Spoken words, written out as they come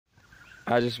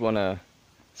I just want to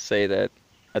say that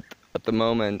at the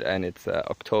moment, and it's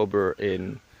October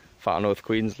in far north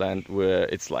Queensland, where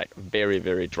it's like very,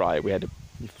 very dry. We had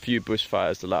a few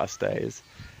bushfires the last days,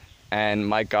 and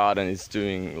my garden is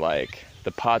doing like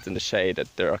the parts in the shade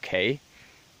that they're okay,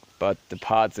 but the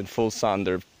parts in full sun,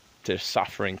 they're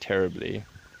suffering terribly.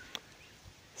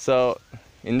 So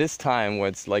in this time where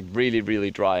it's like really,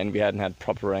 really dry and we hadn't had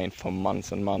proper rain for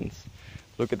months and months,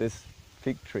 look at this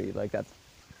fig tree, like that's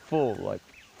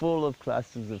full of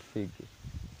clusters of fig,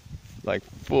 like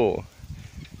full.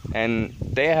 And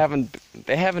they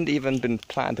haven't even been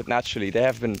planted naturally. They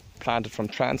have been planted from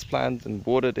transplant and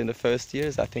watered in the first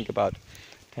years, I think about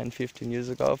 10-15 years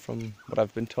ago from what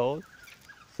I've been told.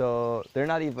 So they're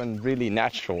not even really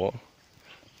natural,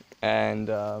 and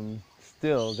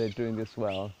still they're doing this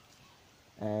well.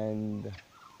 And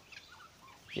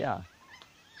yeah,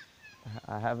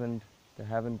 there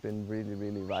haven't been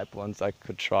really ripe ones I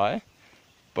could try,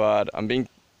 but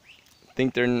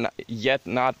think they're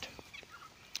not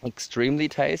extremely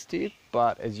tasty.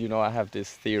 But as you know, I have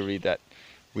this theory that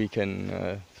we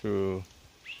can through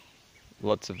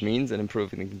lots of means and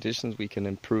improving the conditions, we can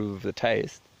improve the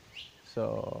taste.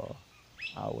 So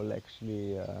I will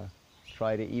actually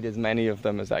try to eat as many of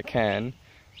them as I can,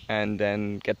 and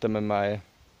then get them in my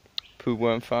poo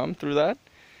worm farm through that.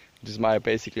 It is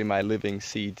basically my living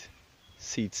seed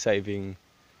saving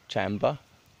chamber,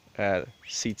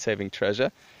 seed saving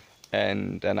treasure.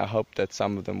 And then I hope that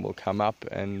some of them will come up,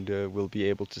 and we'll be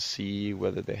able to see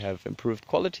whether they have improved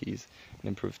qualities and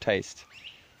improved taste.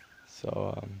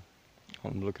 So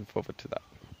I'm looking forward to that.